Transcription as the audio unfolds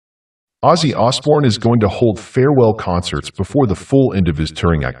Ozzy Osbourne is going to hold farewell concerts before the full end of his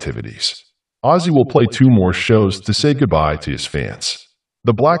touring activities. Ozzy will play 2 more shows to say goodbye to his fans.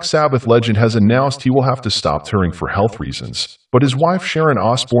 The Black Sabbath legend has announced he will have to stop touring for health reasons, but his wife Sharon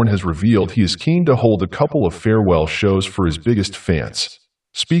Osbourne has revealed he is keen to hold a couple of farewell shows for his biggest fans.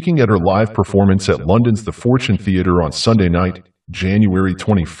 Speaking at her live performance at London's The Fortune Theatre on Sunday night, January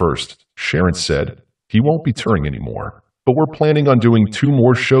 21st, Sharon said, "He won't be touring anymore, but we're planning on doing 2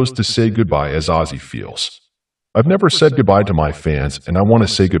 more shows to say goodbye as Ozzy feels. I've never said goodbye to my fans, and I want to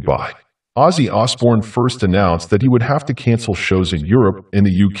say goodbye." Ozzy Osbourne first announced that he would have to cancel shows in Europe and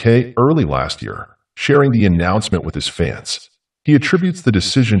the UK early last year, sharing the announcement with his fans. He attributes the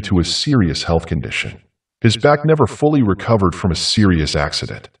decision to a serious health condition. His back never fully recovered from a serious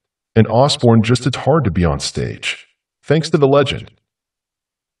accident, and Osbourne just it's hard to be on stage. Thanks to the legend,